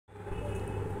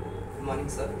morning,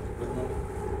 sir. Good morning.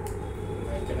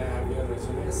 Can I have your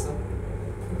resume? Yes, sir.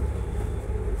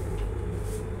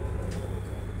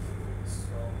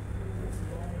 So,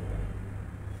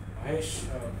 Mahesh,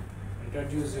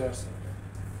 introduce yourself.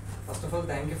 First of all,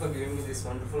 thank you for giving me this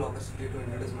wonderful opportunity to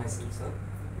introduce myself, sir.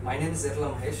 My name is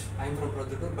Mahesh. I am from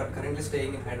Prodhutur but currently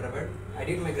staying in Hyderabad. I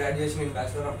did my graduation in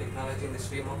Bachelor of Technology in the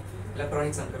stream of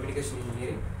Electronics and Communication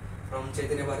Engineering from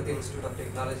Chaitanya Bharati Institute of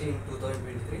Technology in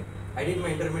 2023. I did my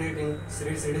intermediate in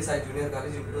Sri Sai Junior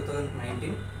College in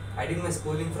 2019. I did my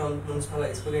schooling from Municipal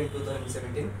High School in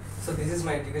 2017. So this is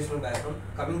my educational background.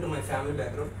 Coming to my family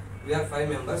background, we are 5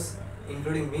 members,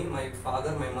 including me, my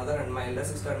father, my mother, and my elder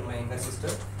sister and my younger sister.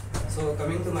 So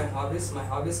coming to my hobbies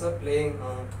are playing,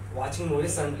 watching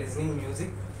movies and listening music,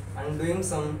 and doing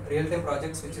some real-time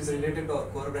projects which is related to our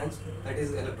core branch, that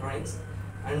is electronics.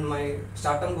 And my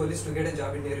short-term goal is to get a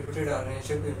job in a reputed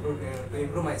organization to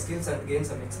improve my skills and gain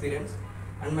some experience.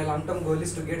 And my long-term goal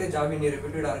is to get a job in a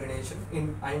reputed organization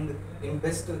in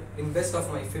best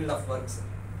of my field of work, sir.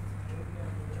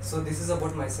 So this is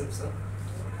about myself, sir.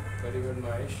 Very good,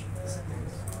 Mahesh.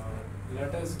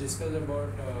 Let us discuss about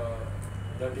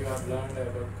that you have learned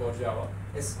about core Java.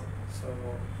 Yes, sir. So,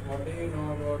 what do you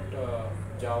know about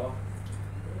Java?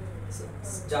 So,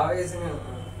 Java is a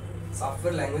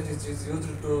software language which is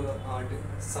used to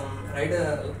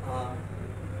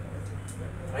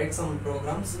write some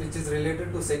programs which is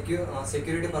related to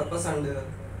security purpose and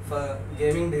for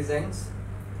gaming designs.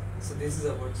 So this is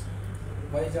about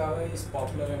Why Java is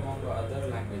popular among other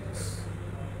languages?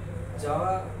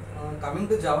 Java. Coming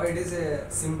to Java, it is a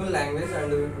simple language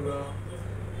and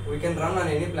we can run on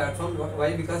any platform.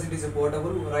 Why? Because it is a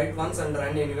portable, write once and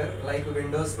run anywhere, like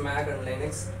Windows, Mac and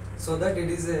Linux. So that it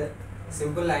is a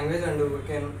simple language and we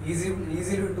can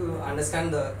easily to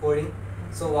understand the coding.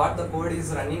 So what the code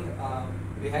is running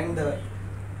behind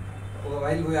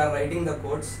while we are writing the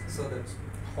codes. So that's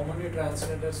How many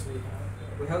translators we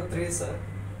have? we have 3, sir.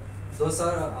 Those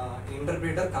are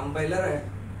interpreter, compiler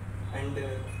and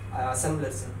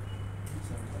assembler, sir.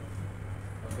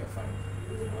 Okay, fine.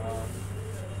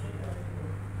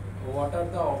 What are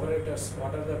the operators?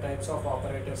 What are the types of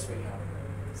operators we have?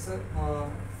 Sir,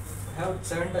 I have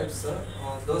 7 types, sir.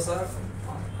 Those are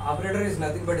operator is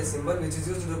nothing but a symbol which is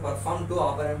used to perform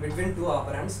between two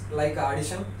operands, like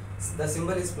addition. The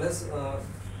symbol is plus.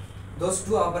 Those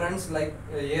two operands like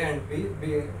A and B,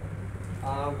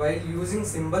 while using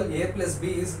symbol A plus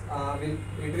B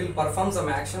it will perform some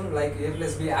action like A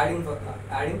plus B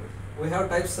adding. We have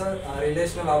types of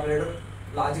relational operator,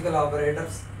 logical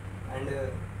operators, and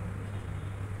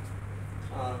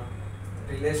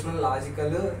relational,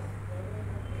 logical,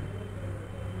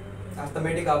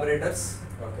 arithmetic operators.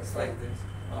 Okay, fine. Like this.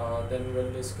 Then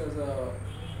we'll discuss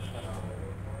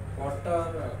what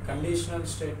are conditional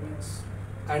statements.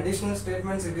 Conditional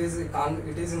statements, it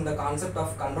is in the concept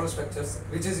of control structures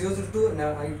which is used to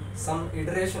some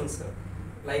iterations,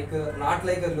 like not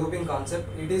like a looping concept.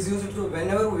 It is used to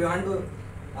whenever we want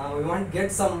to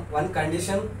get some one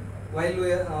condition, while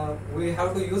we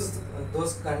have to use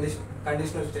those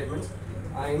conditional statements.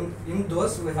 In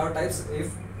those we have types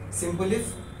if, simple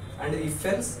if, and if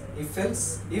else, if,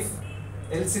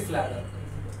 else if ladder.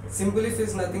 Simple if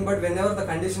is nothing but whenever the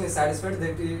condition is satisfied,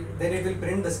 then it will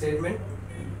print the statement.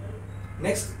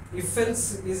 Next, if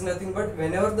else is nothing but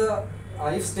whenever the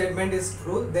if statement is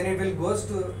true, then it will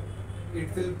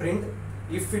print.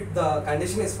 If the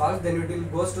condition is false, then it will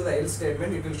goes to the else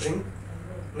statement, it will print.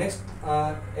 Next,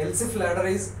 else if ladder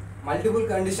is multiple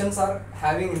conditions are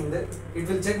having in there. It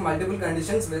will check multiple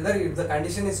conditions, whether if the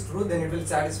condition is true, then it will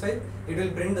satisfy, it will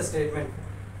print the statement.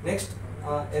 Next,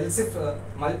 else if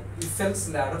else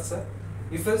ladder, sir.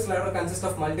 If else ladder consists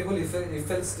of multiple if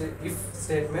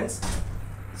statements.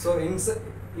 So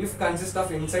if consists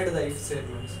of inside the if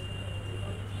statements.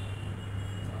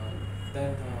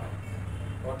 Then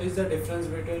what is the difference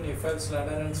between if else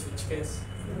ladder and switch case?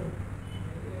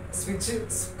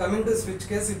 Coming to switch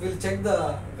case, it will check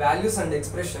the values and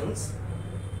expressions.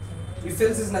 If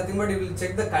else is nothing but it will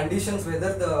check the conditions,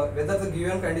 whether the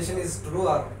given condition is true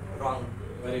or wrong.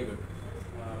 Very good.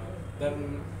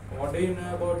 Then what do you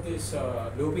know about these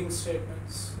looping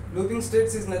statements? Looping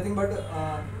states is nothing but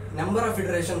number of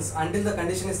iterations until the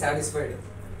condition is satisfied.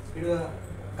 It will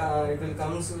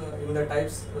comes in the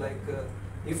types like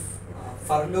if,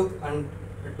 for loop, and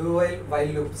do while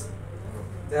loops.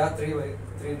 There are three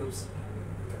loops.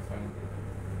 Okay, fine.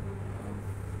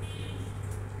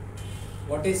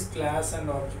 What is class and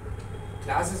object?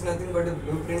 Class is nothing but a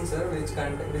blueprint, sir, which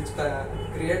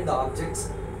create the objects,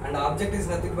 and object is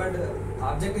nothing but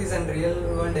object is a real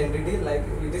world entity, like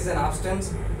it is an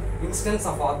abstract instance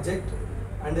of object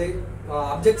and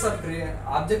objects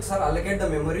are allocated the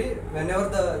memory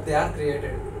whenever they are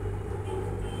created.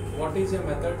 What is a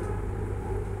method?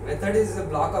 Method is a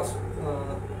block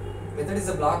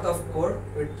of code.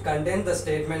 It contains the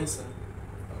statements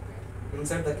Okay.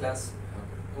 inside the class.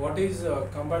 What is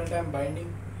compile time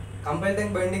binding? Compile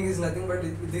time binding is nothing but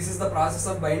this is the process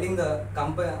of binding the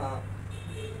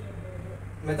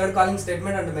method calling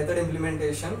statement and method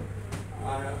implementation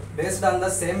based on the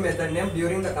same method name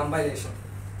during the compilation.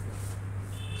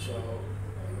 So,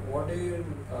 what do you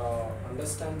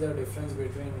understand the difference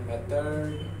between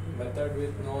method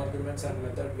with no arguments and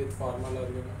method with formal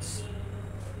arguments?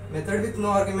 Method with no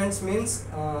arguments means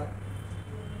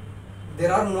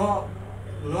there are no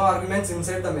arguments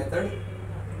inside the method.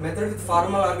 Method with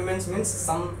formal arguments means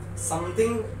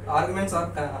something arguments are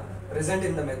present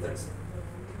in the methods.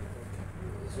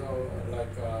 So,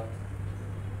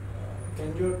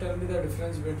 can you tell me the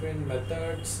difference between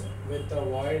methods with a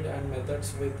void and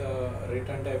methods with a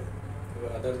return type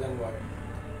other than void?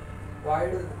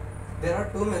 Void, there are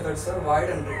two methods, sir, void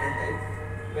and return type.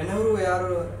 Whenever we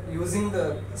are using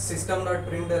the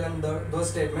system.println and those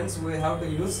statements, we have to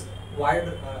use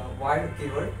void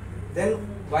keyword. Then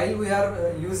while we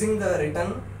are using the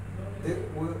return,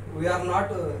 we are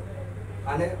not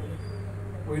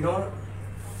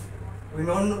we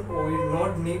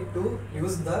don't need to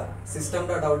use the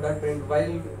system.out.print.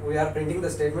 While we are printing the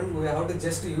statement, we have to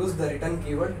just use the return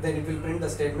keyword, then it will print the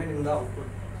statement in the output.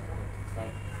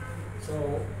 Fine. So,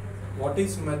 what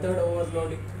is method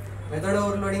overloading? Method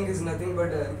overloading is nothing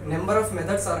but number of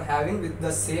methods are having with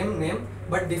the same name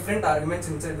but different arguments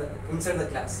inside the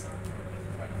class.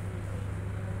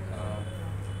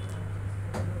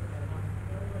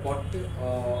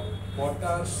 What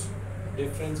are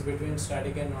difference between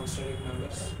static and non-static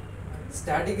members?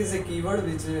 Static is a keyword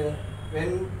which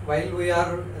while we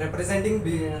are representing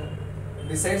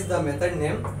besides the method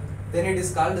name, then it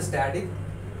is called static.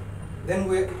 Then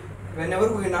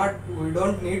whenever we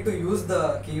don't need to use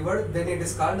the keyword, then it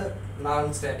is called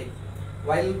non-static.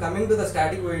 While coming to the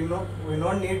static, we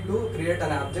don't need to create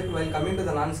an object. While coming to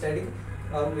the non-static,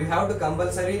 we have to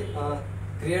compulsory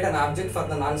create an object for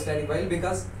the non-static. While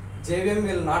because JVM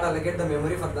will not allocate the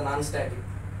memory for the non-static.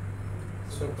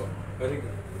 Super, very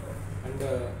good. And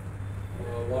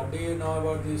what do you know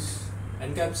about this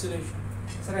encapsulation?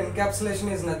 Sir,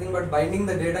 encapsulation is nothing but binding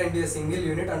the data into a single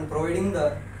unit and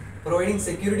providing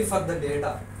security for the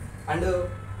data. And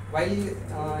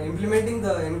while implementing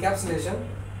the encapsulation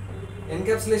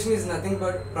is nothing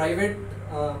but private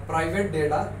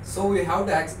data. So we have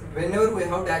to whenever we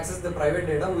have to access the private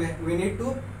data, we need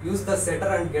to use the setter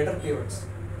and getter keywords.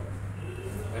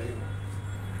 Very good.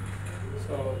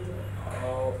 So,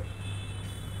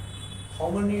 how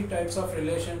many types of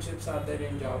relationships are there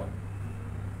in Java?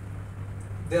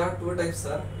 There are two types,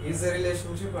 sir. Is a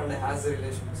relationship and has a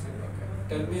relationship. Okay.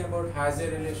 Tell me about has a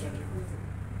relationship.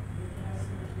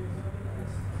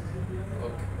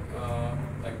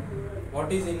 Okay.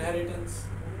 What is inheritance?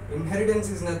 Inheritance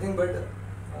is nothing but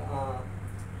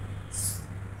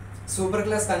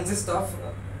superclass consists of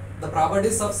the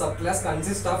properties of subclass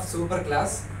consist of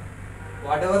superclass.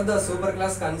 Whatever the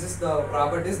superclass consists the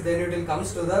properties, then it will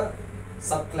comes to the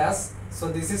subclass.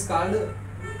 So this is called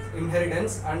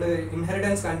inheritance, and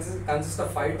inheritance consists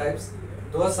of 5 types.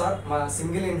 Those are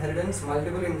single inheritance,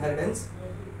 multiple inheritance,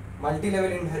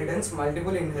 multi-level inheritance,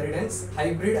 multiple inheritance,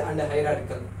 hybrid and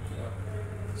hierarchical.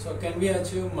 So can we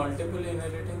achieve multiple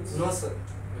inheritance? No, sir.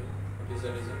 What is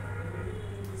the reason?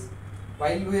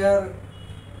 While we are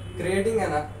creating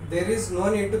there is no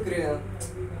need to create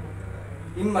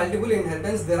in multiple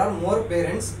inheritance. There are more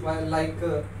parents, like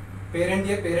parent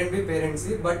A, parent B, parent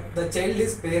C, but the child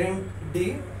is parent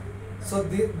D. So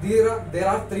there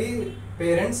are 3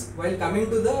 parents. While coming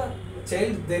to the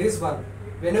child, there is 1.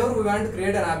 Whenever we want to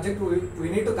create an object, we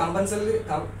need to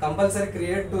compulsory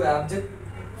create the object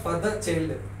for the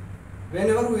child.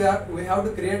 Whenever we have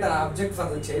to create an object for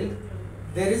the child,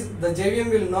 the JVM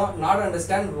will not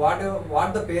understand what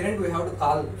the parent we have to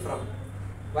call from.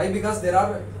 Why? Because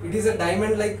it is a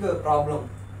diamond like problem.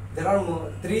 There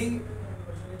are 3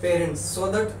 parents, so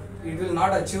that it will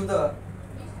not achieve the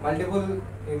multiple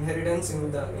inheritance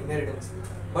in the inheritance.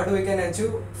 But we can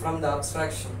achieve from the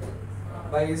abstraction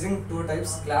by using 2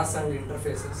 types, class and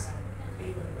interfaces.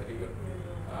 Very good.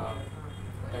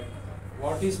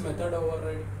 What is method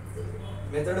overriding?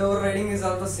 Method overriding is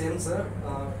also same, sir,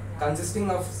 consisting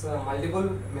of multiple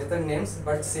method names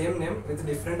but same name with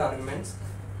different arguments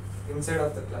inside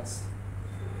of the class.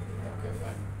 Okay,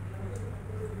 fine.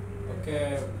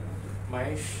 Okay,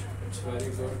 Mahesh, it's very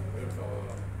good to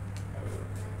have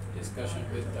a discussion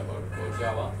about core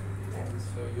Java. Thanks.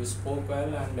 So you spoke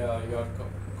well, and your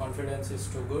confidence is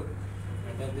too good.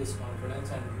 Maintain this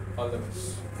confidence and all the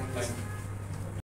best. Thank you. Thank you.